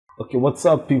Okay, what's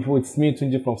up people? It's me,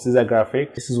 Tunji from Ceasar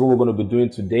Graphix. This is what we're going to be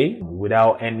doing today.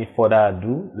 Without any further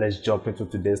ado, let's jump into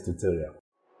today's tutorial.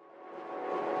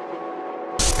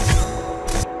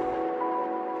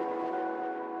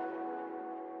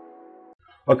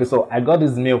 Okay, so I got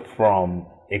this mail from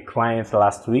a client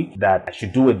last week that I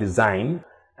should do a design,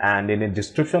 and in the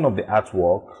description of the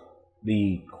artwork,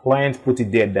 the client put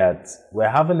it there that we're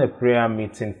having a prayer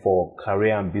meeting for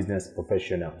career and business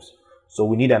professionals. So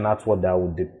we need an artwork that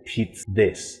would depict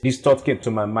this. This thought came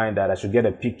to my mind that I should get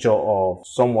a picture of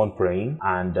someone praying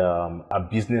and a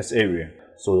business area.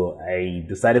 So I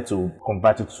decided to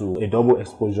convert it to a double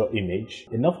exposure image.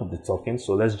 Enough of the talking,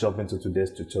 so let's jump into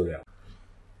today's tutorial.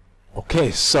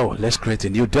 Okay, so let's create a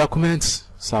new document.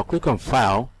 So I'll click on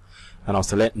File and I'll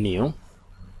select New.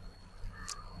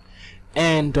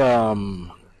 And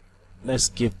let's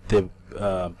give the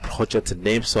project a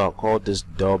name. So I'll call this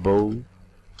double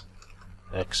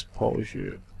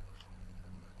exposure.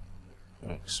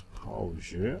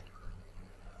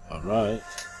 All right,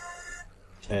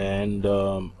 and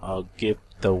I'll give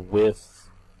the width,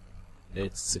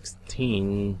 it's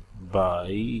 16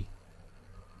 by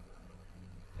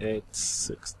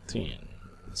 16.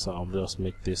 So I'll just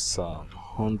make this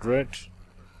 100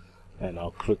 and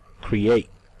I'll click create.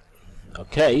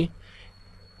 Okay,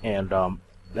 and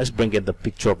let's bring in the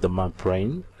picture of the man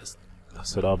praying.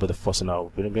 So that'll be the first thing I'll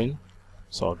bring in.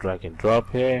 So I'll drag and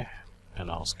drop here,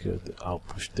 and I'll scale it. I'll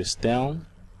push this down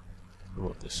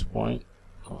at this point.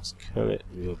 I'll scale it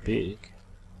real big.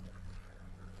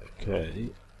 Okay,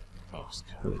 I'll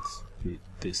scale it to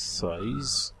this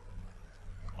size.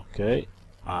 Okay,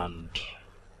 and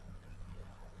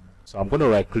so I'm going to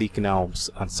right click now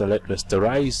and select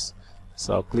rasterize.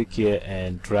 So I'll click here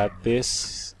and drag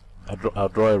this. I'll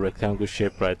draw a rectangle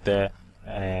shape right there,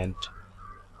 and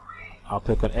I'll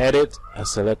click on edit and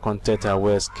select content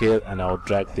aware scale, and I'll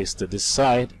drag this to this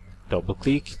side. Double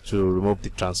click to remove the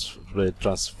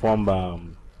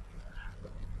transform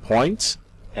point,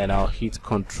 and I'll hit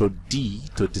Ctrl D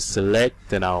to deselect.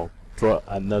 Then I'll draw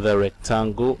another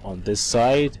rectangle on this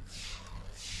side.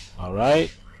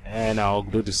 Alright, and I'll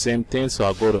do the same thing. So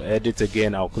I'll go to edit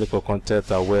again, I'll click on content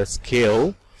aware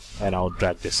scale, and I'll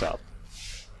drag this up.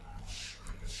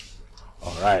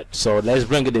 Alright, so let's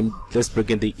bring it in. Let's bring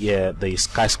in the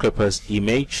skyscraper's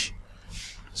image.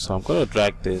 So I'm going to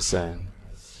drag this and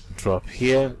drop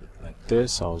here like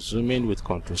this. I'll zoom in with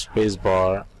Ctrl space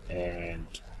bar, and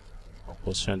I'll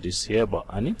position this here, but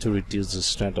I need to reduce the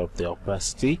strength of the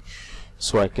opacity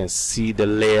so I can see the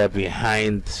layer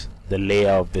behind the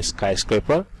layer of the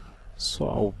skyscraper. So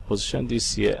I'll position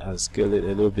this here and scale it a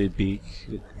little bit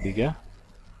bigger,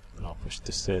 and I'll push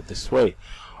this this way.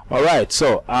 Alright,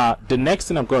 so the next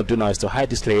thing I'm going to do now is to hide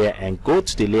this layer and go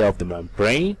to the layer of the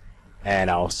membrane,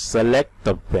 and I'll select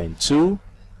the pen tool,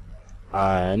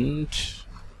 and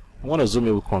I want to zoom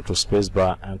in with Ctrl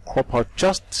spacebar and crop out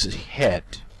just the head.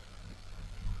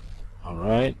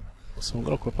 Alright, so I'm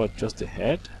going to crop out just the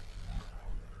head.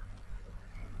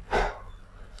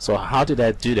 So how did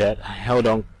I do that? I held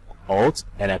on Alt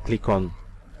and I click on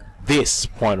this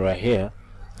point right here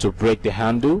to break the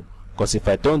handle. Because if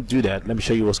I don't do that, let me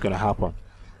show you what's going to happen.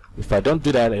 If I don't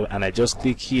do that and I just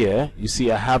click here, you see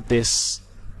I have this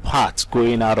part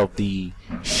going out of the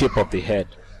shape of the head.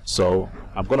 So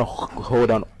I'm going to hold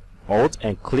on Alt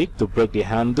and click to break the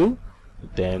handle.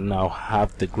 Then I'll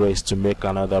have the grace to make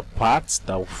another part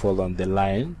that will fall on the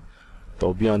line that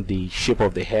will be on the shape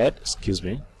of the head, excuse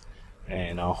me.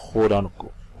 And I'll hold on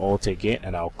Alt again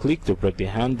and I'll click to break the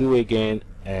handle again,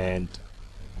 and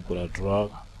I'm going to draw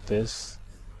this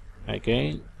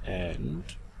again, and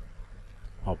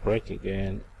I'll break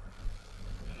again,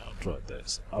 and I'll draw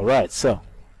this. Alright, so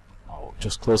I'll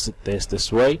just close it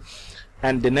this way,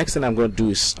 and the next thing I'm going to do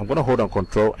is I'm going to hold on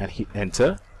Control and hit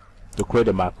Enter to create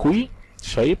a marquee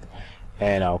shape,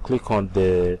 and I'll click on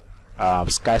the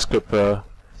skyscraper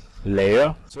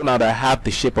layer. So now that I have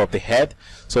the shape of the head,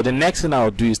 so the next thing I'll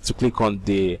do is to click on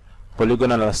the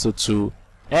polygonal lasso tool,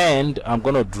 and I'm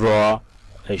going to draw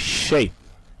a shape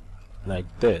like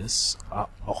this. I'll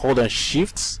hold on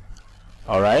Shift,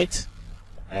 alright,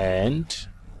 and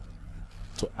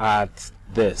to add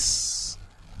this,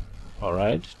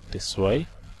 alright, this way,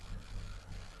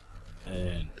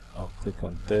 and I'll click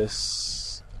on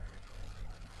this,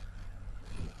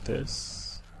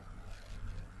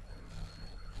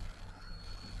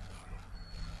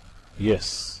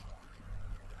 yes.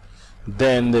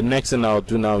 Then the next thing I'll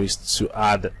do now is to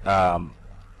add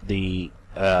the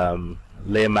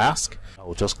layer mask. I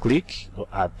will just click or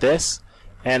add this,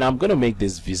 and I'm gonna make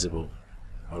this visible.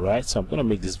 Alright, so I'm gonna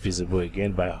make this visible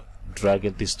again by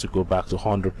dragging this to go back to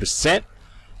 100%.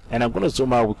 and I'm going to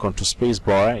zoom out with Ctrl space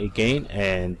bar again,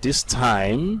 and this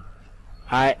time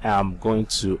I am going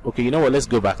to, okay, you know what, let's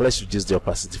go back, let's reduce the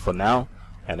opacity for now,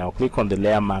 and I'll click on the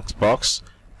layer mask box,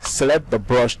 select the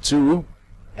brush tool,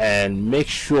 and make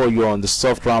sure you're on the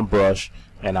soft round brush,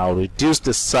 and I'll reduce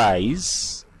the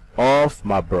size of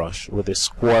my brush with a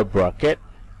square bracket.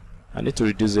 I need to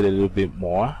reduce it a little bit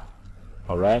more,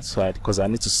 alright, so because I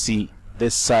need to see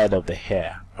this side of the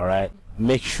hair. Alright,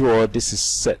 make sure this is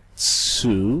set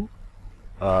to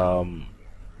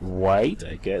white,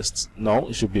 I guess. No,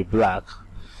 it should be black.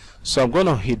 So I'm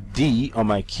gonna hit D on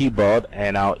my keyboard,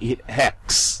 and I'll hit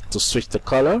X to switch the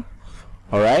color.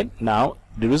 Alright, now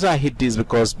the reason I hit this is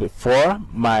because before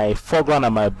my foreground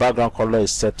and my background color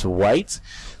is set to white,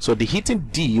 so the hitting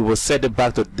D will set it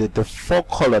back to the default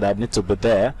color that needs to be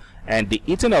there, and the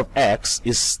hitting of X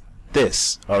is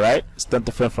this. Alright, it's not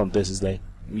different from this. It's like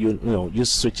you know,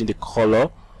 just switching the color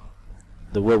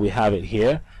the way we have it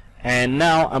here. And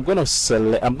now I'm going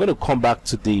to come back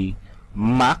to the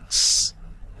max,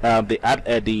 the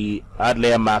add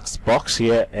layer max box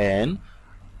here, and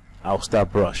I'll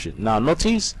start brushing. Now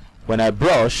notice when I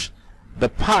brush, the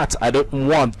parts I don't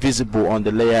want visible on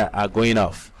the layer are going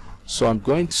off, so I'm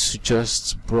going to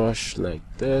just brush like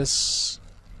this.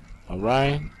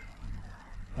 Alright,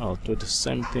 I'll do the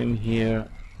same thing here.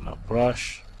 Now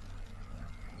brush.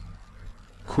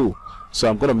 Cool. So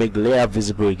I'm going to make the layer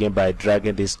visible again by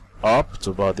dragging this up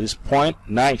to about this point.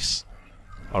 Nice.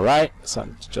 Alright, so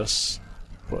just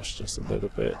brush just a little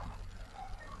bit.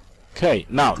 Okay,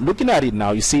 now looking at it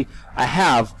now, you see I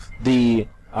have the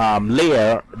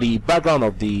layer, the background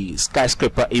of the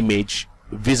skyscraper image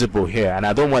visible here, and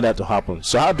I don't want that to happen.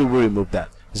 So how do we remove that?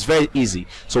 It's very easy.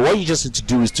 So what you just need to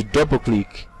do is to double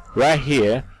click right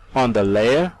here on the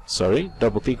layer,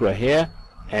 double click right here,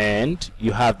 and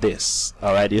you have this.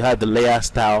 Alright, you have the layer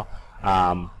style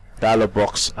dialog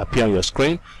box appear on your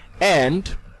screen,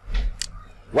 and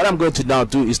what I'm going to now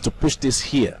do is to push this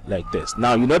here like this.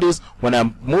 Now you notice when I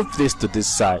move this to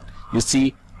this side, you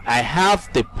see I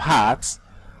have the parts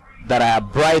that are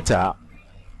brighter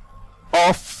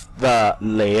off the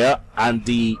layer, and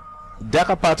the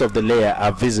darker part of the layer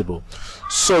are visible.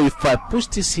 So if I push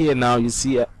this here now, you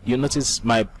see you notice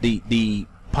the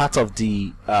part of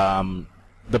the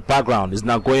background is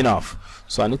now going off.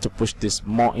 So I need to push this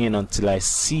more in until I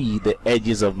see the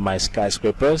edges of my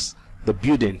skyscrapers, the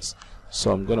buildings.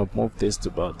 So I'm gonna move this to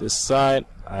about this side,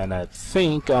 and I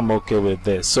think I'm okay with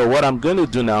this. So what I'm gonna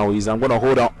do now is I'm gonna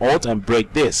hold on Alt and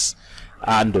break this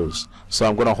handles. So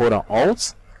I'm gonna hold on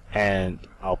Alt and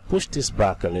I'll push this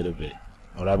back a little bit.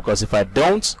 Alright, because if I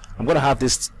don't, I'm gonna have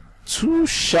this two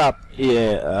sharp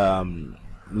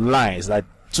lines, like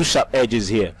two sharp edges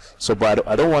here. So but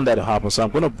I don't want that to happen, so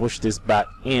I'm gonna push this back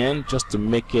in just to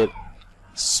make it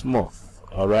smooth.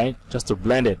 Alright, just to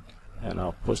blend it, and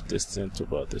I'll push this into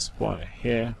about this point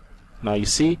here. Now you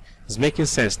see it's making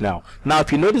sense now. Now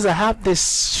if you notice, I have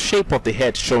this shape of the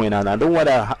head showing, and I don't want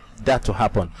that to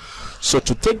happen. So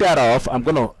to take that off, I'm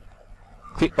gonna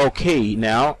click OK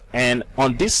now, and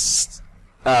on this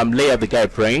layer of the guy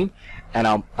praying, and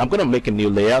I'm gonna make a new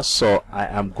layer. So I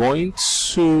am going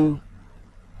to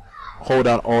hold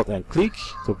down Alt and click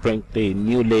to bring the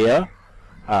new layer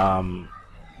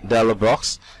dialog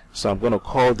box. So I'm gonna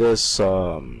call this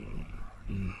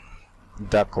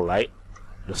dark light.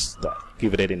 Just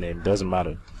give it a name, doesn't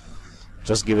matter,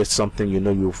 just give it something you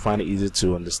know you'll find it easy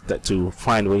to understand, to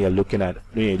find when you're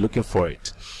looking for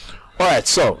it. Alright,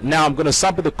 so now I'm gonna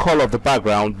sample the color of the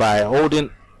background by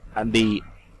holding the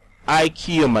I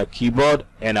key on my keyboard,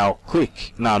 and I'll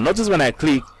click. Now notice when I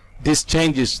click, this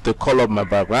changes the color of my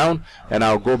background, and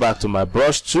I'll go back to my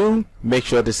brush tool, make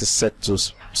sure this is set to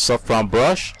soft round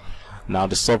brush. Now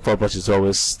the soft round brush is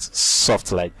always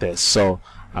soft like this, so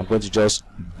I'm going to just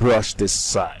brush this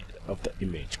side of the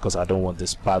image because I don't want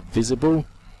this part visible.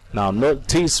 Now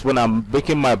notice when I'm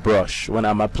making my brush, when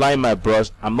I'm applying my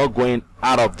brush, I'm not going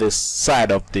out of this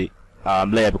side of the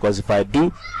layer, because if I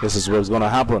do, this is what's going to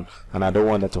happen, and I don't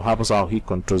want that to happen. So I'll hit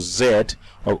Ctrl Z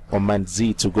or Command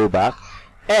Z to go back.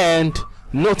 And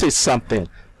notice something,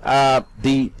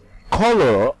 the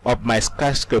color of my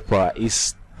skyscraper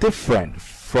is different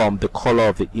from the color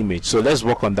of the image. So let's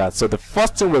work on that. So the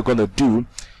first thing we're going to do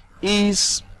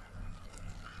is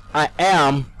I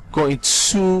am going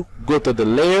to go to the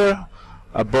layer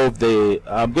above the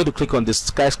I'm going to click on the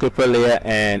skyscraper layer,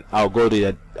 and I'll go to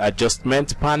the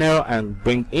adjustment panel and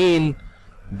bring in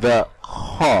the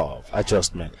curve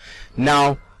adjustment.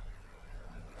 Now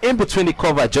in between the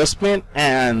curve adjustment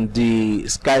and the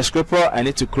skyscraper, I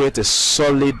need to create a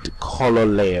solid color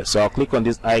layer. So I'll click on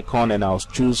this icon and I'll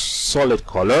choose solid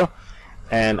color,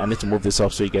 and I need to move this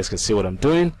up so you guys can see what I'm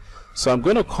doing. So I'm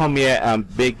going to come here and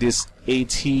make this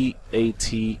 80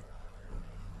 80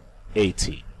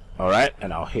 80. All right,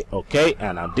 and I'll hit OK,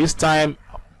 and now this time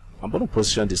I'm going to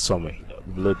position this somewhere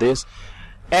below this,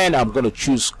 and I'm going to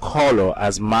choose color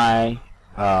as my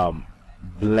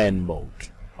blend mode.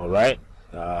 All right,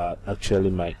 actually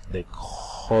the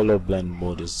color blend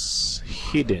mode is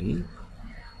hidden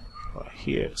right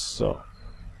here, so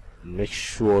make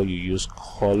sure you use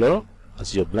color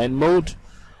as your blend mode.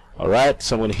 All right,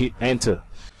 so I'm going to hit enter.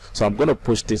 So I'm going to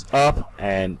push this up,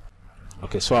 and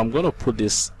okay, so I'm going to put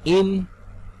this in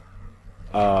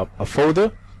a folder.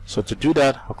 So to do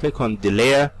that, I'll click on the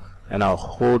layer and I'll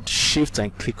hold shift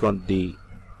and click on the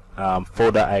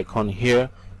folder icon here.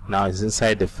 Now it's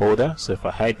inside the folder, so if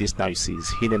I hide this, now you see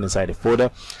it's hidden inside the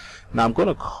folder. Now I'm going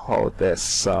to call this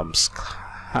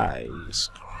skyscrapers.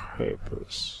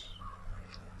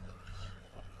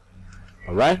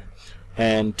 All right,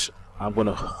 and I'm going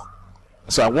to,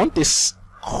 so I want this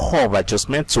curve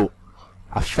adjustment to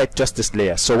affect just this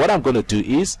layer. So what I'm going to do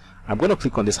is I'm going to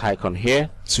click on this icon here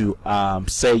to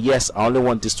say yes, I only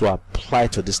want this to apply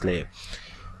to this layer.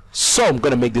 So I'm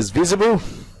going to make this visible,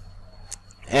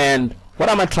 and what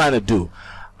am I trying to do?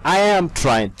 I am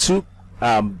trying to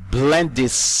blend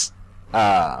this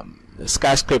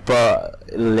skyscraper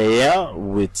layer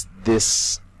with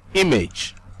this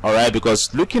image. All right,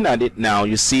 because looking at it now,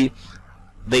 you see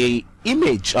the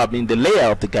image, I mean the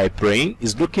layer of the guy brain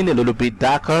is looking a little bit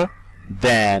darker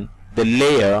than the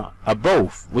layer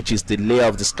above, which is the layer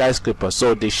of the skyscraper.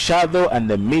 So the shadow and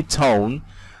the mid-tone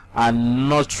are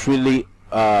not really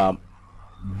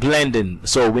blending,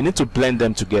 so we need to blend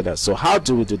them together. So how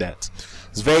do we do that?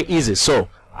 It's very easy. So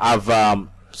I've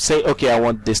say okay, I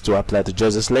want this to apply to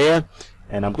just this layer,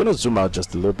 and I'm going to zoom out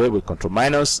just a little bit with Ctrl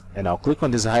minus, and I'll click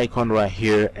on this icon right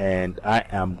here, and I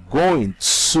am going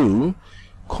to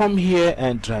come here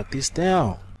and drag this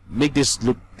down, make this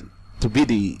look to be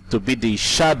the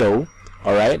shadow,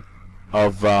 all right,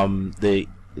 of the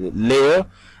layer,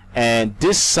 and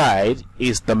this side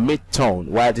is the mid-tone,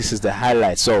 while this is the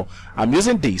highlight. So I'm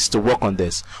using these to work on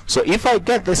this. So if I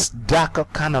get this darker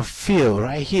kind of feel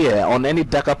right here on any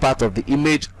darker part of the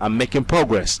image, I'm making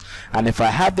progress. And if I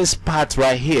have this part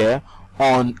right here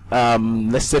on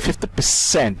let's say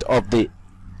 50% of the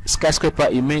skyscraper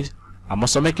image, I'm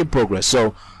also making progress.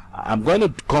 So I'm going to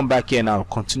come back here and I'll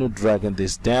continue dragging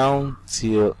this down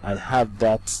till I have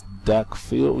that dark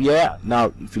feel. Yeah,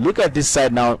 now if you look at this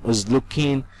side now, it's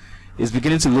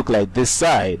beginning to look like this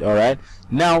side. All right,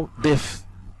 now the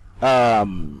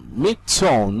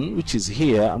mid-tone, which is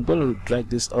here, I'm going to drag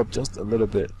this up just a little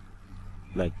bit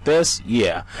like this.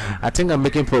 Yeah, I think I'm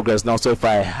making progress now. So if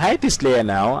I hide this layer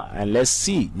now, and let's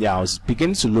see, now it's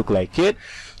beginning to look like it.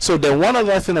 So then one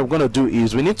other thing I'm going to do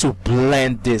is we need to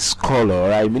blend this color,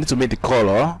 right? We need to make the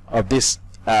color of this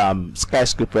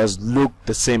skyscrapers look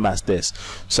the same as this.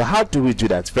 So how do we do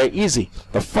that? It's very easy.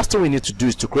 The first thing we need to do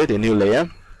is to create a new layer.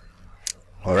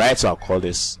 All right, so I'll call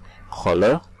this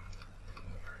color.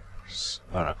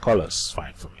 All right, color is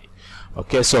fine for me.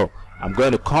 Okay, so I'm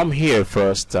going to come here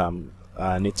first.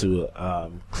 I need to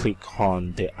click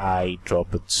on the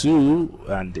eyedropper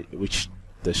tool, and which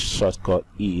the shortcut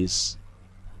is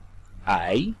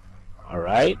I. All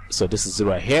right, so this is it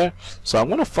right here. So I'm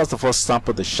going to first of all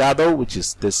sample the shadow, which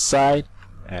is this side,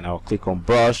 and I'll click on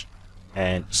brush,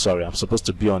 and sorry, I'm supposed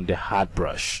to be on the hard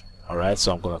brush. All right,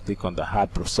 so I'm going to click on the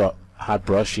hard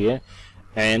brush here,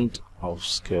 and I'll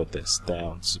scale this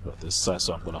down to about this side.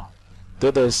 So I'm going to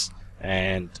do this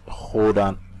and hold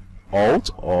on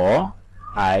Alt or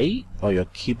I or your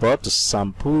keyboard to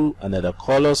sample another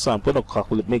color. So I'm going to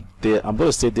calculate, I'm going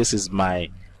to say this is my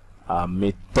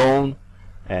mid-tone,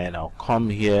 and I'll come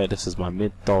here, this is my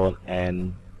mid-tone,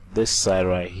 and this side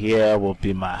right here will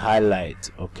be my highlight.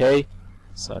 Okay,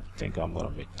 so I think I'm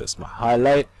gonna make this my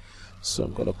highlight. So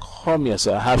I'm gonna come here,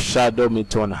 so I have shadow,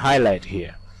 mid-tone, highlight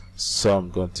here. So I'm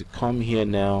going to come here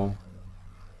now,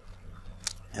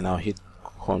 and I'll hit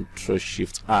Ctrl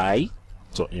Shift I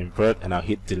to invert, and I'll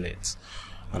hit delete,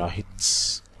 and I'll hit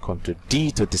Ctrl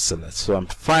D to deselect. So I'm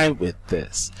fine with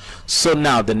this. So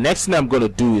now the next thing I'm going to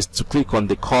do is to click on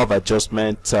the curve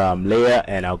adjustment layer,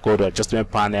 and I'll go to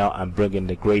adjustment panel and bring in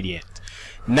the gradient.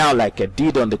 Now, like I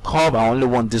did on the curve, I only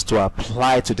want this to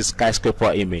apply to the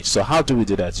skyscraper image. So how do we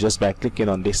do that? Just by clicking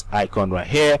on this icon right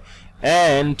here,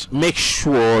 and make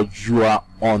sure you are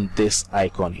on this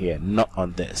icon here, not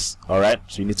on this. All right,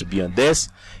 so you need to be on this,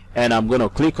 and I'm going to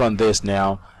click on this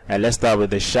now. And let's start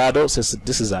with the shadow. So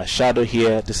this is our shadow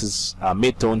here, this is our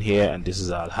mid-tone here, and this is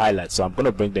our highlight. So I'm going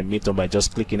to bring the mid-tone by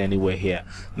just clicking anywhere here.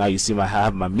 Now you see I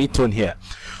have my mid-tone here.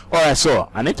 Alright, so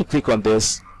I need to click on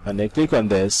this and then click on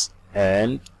this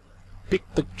and pick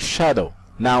the shadow.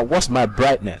 Now what's my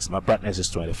brightness? My brightness is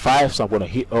 25, so I'm going to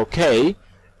hit OK,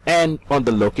 and on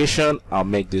the location I'll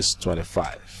make this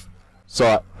 25.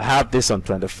 So I have this on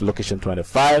location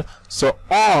 25. So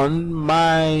on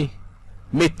my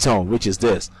midtone, which is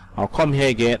this, I'll come here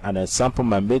again and then sample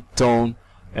my midtone,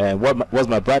 and what was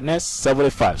my brightness?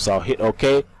 75. So I'll hit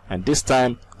OK, and this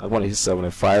time I want to hit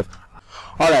 75.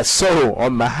 Alright, so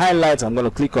on my highlights I'm going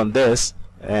to click on this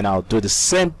and I'll do the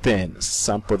same thing,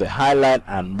 sample the highlight,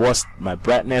 and what's my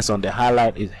brightness on the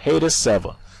highlight is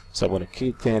 87. So I'm going to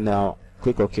click here now,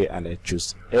 click OK, and then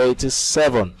choose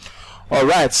 87.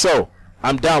 Alright, so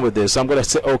I'm done with this. So I'm going to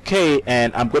say OK,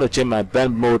 and I'm going to change my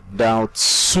blend mode down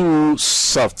to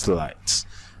soft light.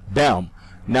 Bam.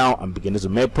 Now I'm beginning to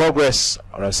make progress.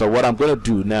 Alright, so what I'm going to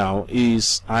do now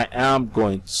is I am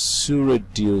going to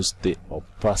reduce the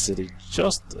opacity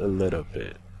just a little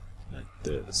bit, like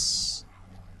this.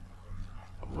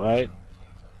 Alright,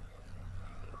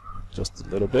 just a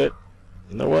little bit.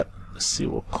 You know what? Let's see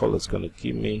what color it's going to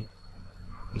give me.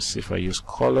 Let's see if I use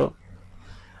color.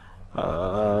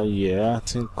 Yeah, I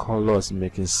think color is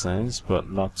making sense, but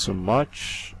not too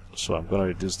much. So I'm going to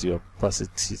reduce the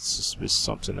opacity to be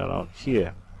something around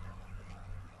here.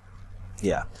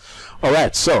 Yeah.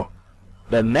 Alright, so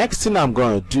the next thing I'm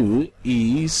going to do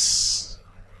is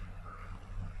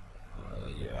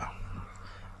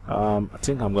I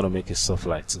think I'm going to make it soft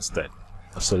light instead.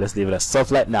 So let's leave it as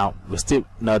soft light. Now we're still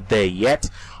not there yet.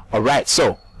 Alright,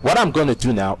 so what I'm going to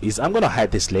do now is I'm going to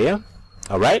hide this layer.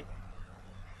 Alright.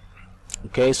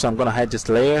 Okay, so I'm going to hide this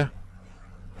layer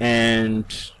and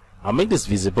I'll make this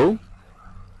visible,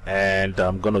 and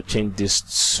I'm going to change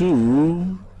this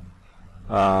to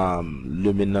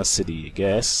luminosity, I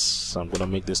guess. So I'm going to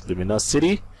make this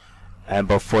luminosity, and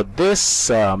but for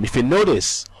this, if you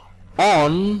notice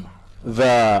on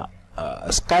the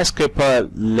skyscraper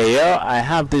layer, I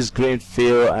have this green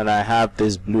fill and I have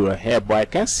this blue right here, but I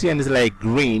can't see anything like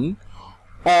green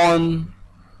on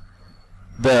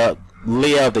the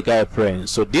layer of the guy praying.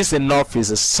 So this enough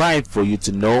is a sign for you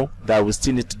to know that we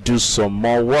still need to do some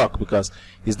more work because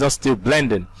it's not still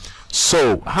blending.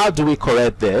 So how do we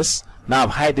correct this? Now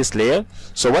I've hide this layer.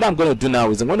 So what I'm going to do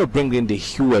now is I'm going to bring in the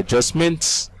hue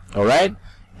adjustments. Alright,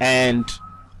 and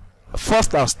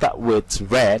first I'll start with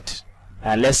red,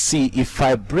 and let's see if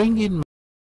I bring in,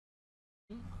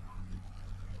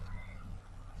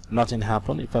 nothing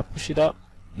happened. If I push it up,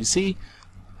 you see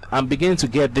I'm beginning to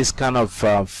get this kind of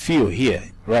feel here,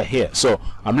 right here. So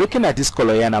I'm looking at this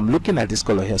color here and I'm looking at this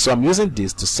color here. So I'm using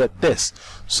this to set this.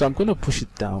 So I'm going to push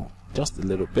it down just a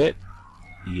little bit.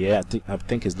 Yeah, I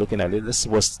think it's looking at it. Let's see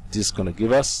what this is going to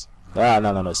give us.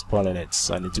 No, it's pulling it.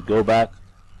 So I need to go back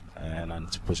and I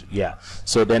need to push it. Yeah.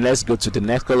 So then let's go to the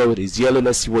next color, which is yellow.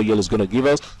 Let's see what yellow is going to give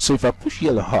us. So if I push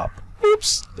yellow up,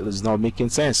 oops, it is not making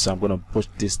sense. So I'm going to push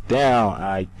this down.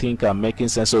 I think I'm making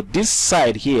sense. So this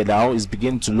side here now is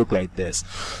beginning to look like this.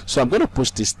 So I'm going to push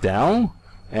this down,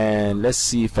 and let's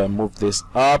see if I move this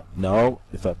up. No,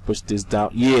 if I push this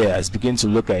down, yeah, it's beginning to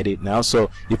look at it now.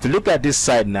 So if you look at this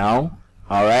side now,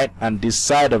 alright, and this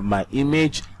side of my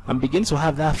image, I'm beginning to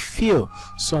have that feel.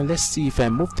 So let's see if I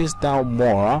move this down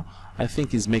more. I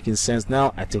think it's making sense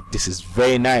now. I think this is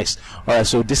very nice. Alright,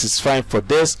 so this is fine for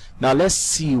this. Now let's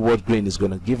see what green is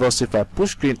going to give us. If I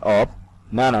push green up,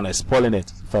 no, it's pulling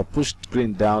it. If I push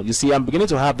green down, you see I'm beginning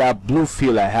to have that blue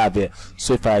feel I have here.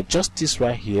 So if I adjust this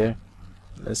right here,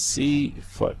 let's see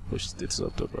if I push this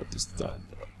up about this time.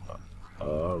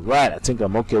 Alright, I think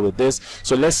I'm okay with this.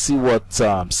 So let's see what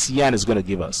cyan is going to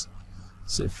give us.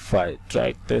 So if I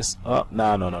drag this up,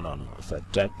 no. If I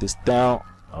drag this down,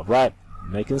 alright,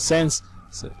 making sense.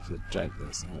 So if I drag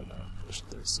this, push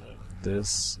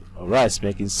this, alright, it's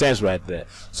making sense right there.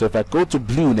 So if I go to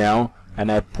blue now and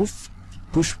I push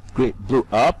blue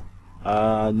up,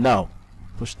 no,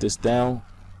 push this down.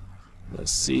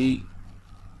 Let's see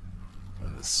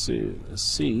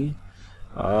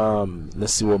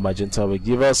what magenta will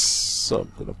give us. So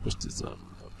I'm gonna push this up,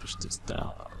 push this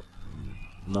down.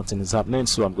 Nothing is happening,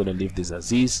 so I'm gonna leave this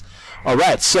as is.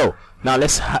 Alright, so now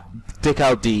let's take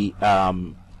out the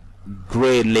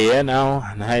gray layer now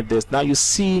and hide this. Now you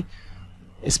see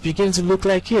it's beginning to look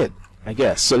like it, I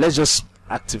guess. So let's just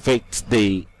activate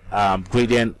the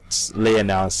gradient layer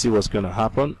now and see what's gonna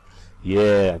happen.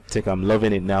 Yeah, I think I'm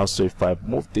loving it now. So if I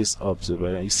move this up to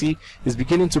where you see it's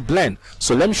beginning to blend.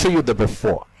 So let me show you the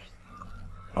before.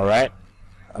 Alright,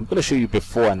 I'm gonna show you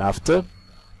before and after.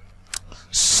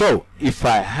 So if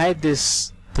I hide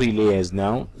these three layers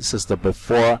now, this is the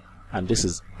before and this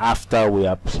is after we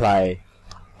apply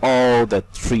all the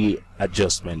three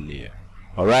adjustment layer.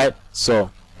 Alright,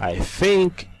 so I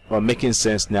think making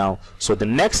sense now. So the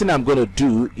next thing I'm going to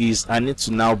do is I need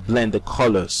to now blend the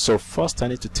colors. So first I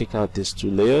need to take out these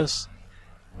two layers.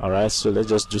 Alright, so let's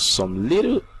just do some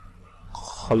little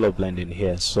color blending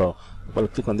here. So I'm going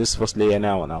to click on this first layer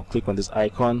now, and I'll click on this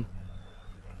icon,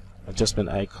 adjustment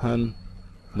icon,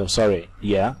 no sorry,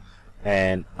 yeah,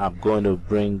 and I'm going to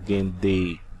bring in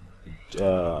the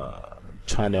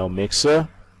channel mixer.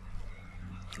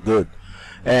 Good.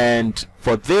 And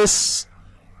for this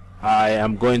I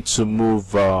am going to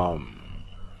move I'm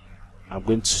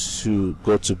going to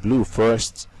go to blue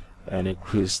first and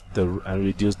increase the and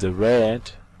reduce the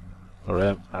red.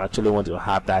 Alright, I actually want to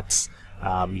have that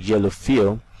yellow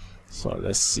feel. So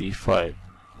let's see if I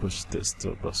push this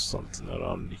to something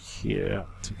around here.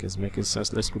 I think it's making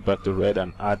sense. Let's go back to red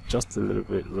and add just a little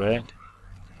bit red.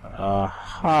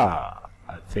 I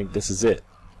think this is it.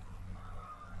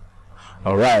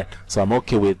 Alright, so I'm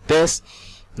okay with this.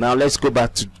 Now let's go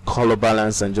back to color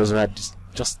balance and just add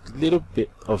just a little bit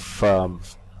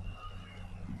of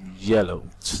yellow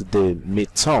to the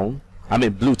mid-tone. I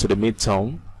mean blue to the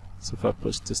mid-tone. So if I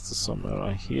push this to somewhere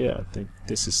right here, I think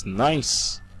this is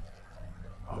nice.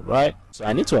 Alright, so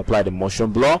I need to apply the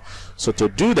motion blur. So to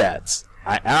do that,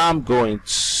 I am going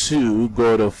to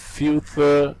go to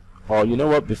filter, or you know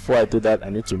what, before I do that, I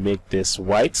need to make this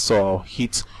white. So I'll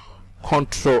hit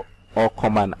Ctrl or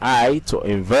Command I to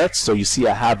invert. So you see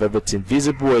I have everything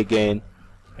visible again.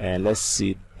 And let's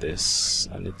see this.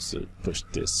 I need to push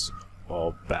this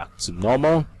all back to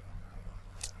normal.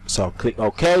 So I'll click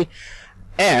OK.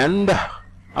 And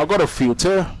I'll go to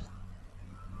filter,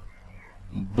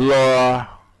 blur,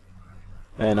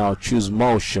 and I'll choose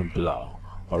motion blur.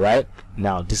 Alright,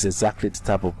 now this is exactly the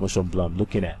type of motion blur I'm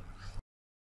looking at.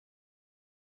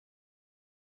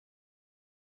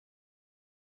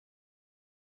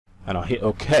 And I'll hit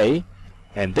OK,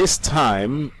 and this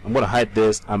time I'm going to hide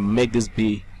this and make this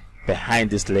be behind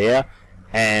this layer,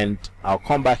 and I'll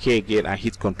come back here again and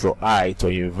hit Ctrl I to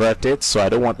invert it, so I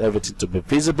don't want everything to be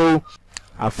visible.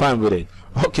 I'm fine with it.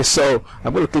 Okay, so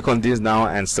I'm going to click on this now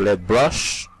and select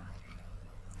brush.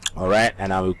 Alright,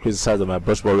 and I will increase the size of my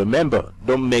brush, but remember,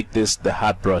 don't make this the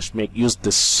hard brush, use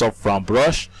the soft round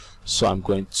brush. So I'm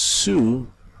going to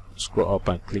scroll up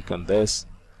and click on this,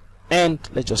 and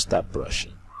let's just start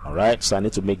brushing. Alright, so I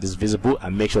need to make this visible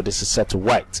and make sure this is set to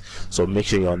white. So make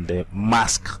sure you're on the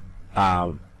mask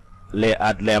add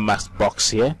layer mask box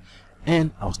here,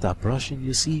 and I'll start brushing.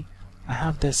 You see I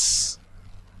have this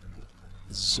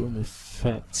zoom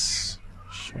effects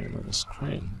showing on the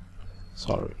screen.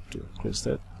 Sorry to increase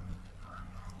that.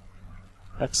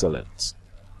 Excellent.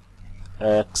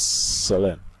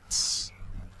 So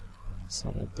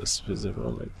make this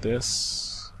visible like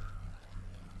this.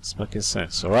 It's making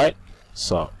sense. Alright,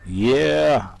 so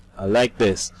yeah, I like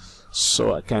this.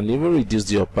 So I can even reduce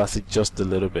the opacity just a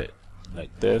little bit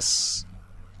like this.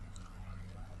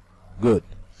 Good.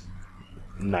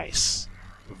 Nice.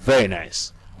 Very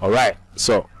nice. Alright,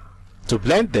 so to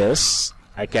blend this,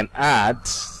 I can add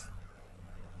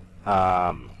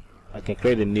I can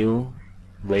create a new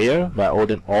layer by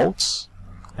holding Alt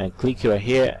and click right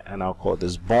here, and I'll call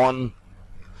this bond,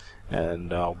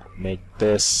 and I'll make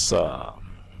this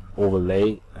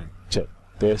overlay, and check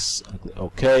this and click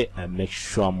OK, and make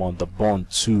sure I'm on the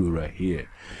bond 2 right here,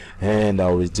 and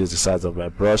I'll reduce the size of my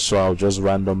brush. So I'll just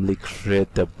randomly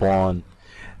create the bond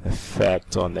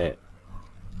effect on it.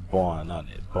 Bond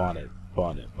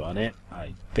it.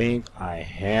 I think I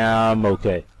am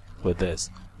okay with this.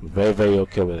 Very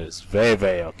okay with this.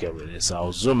 Very okay with this.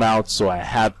 I'll zoom out so I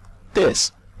have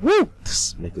this. Woo!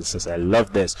 This makes sense. I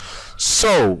love this.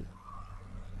 So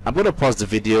I'm gonna pause the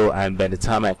video, and by the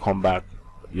time I come back,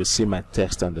 you'll see my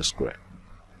text on the screen.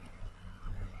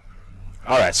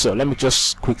 Alright, so let me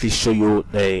just quickly show you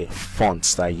the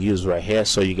fonts that I use right here,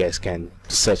 so you guys can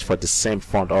search for the same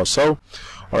font also.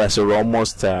 Alright, so we're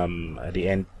almost at the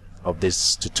end of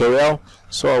this tutorial.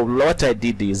 So what I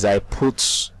did is I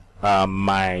put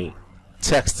my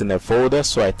text in a folder,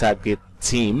 so I target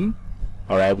theme,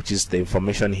 alright, which is the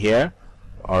information here.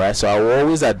 Alright, so I will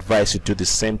always advise you to do the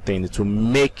same thing to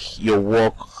make your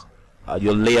work,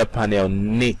 your layer panel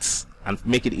neat, and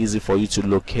make it easy for you to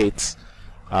locate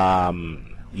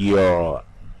your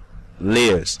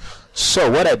layers. So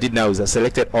what I did now is I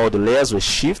selected all the layers with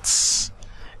shifts,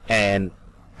 and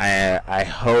I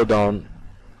hold on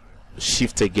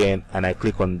shift again, and I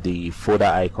click on the folder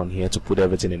icon here to put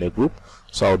everything in a group.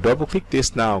 So I'll double click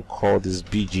this now and call this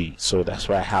BG, so that's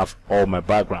where I have all my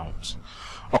backgrounds.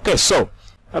 Okay, so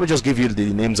let me just give you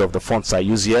the names of the fonts I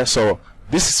use here. So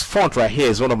this font right here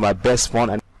is one of my best font,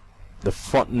 and the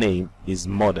font name is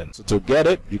Modern. So to get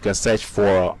it, you can search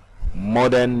for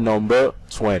Modern number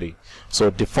 20. So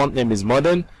the font name is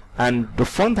modern, and the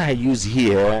font I use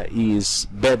here is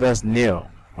Beber's New.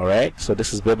 All right, so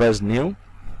this is Beber's New.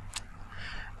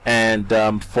 And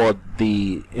for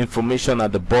the information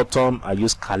at the bottom, I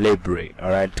use Calibre. All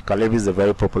right, Calibre is a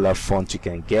very popular font you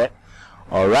can get.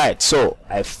 All right, so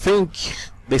I think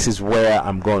this is where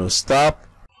I'm going to stop.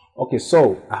 Okay,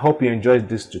 so I hope you enjoyed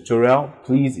this tutorial.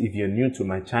 Please, if you're new to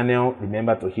my channel,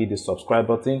 remember to hit the subscribe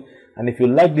button, and if you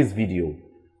like this video,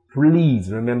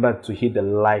 please remember to hit the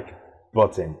like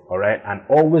button. All right, and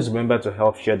always remember to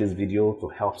help share this video to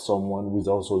help someone who's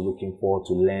also looking forward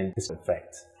to learn this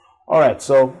effect. All right,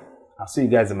 so I'll see you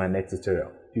guys in my next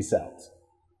tutorial. Peace out.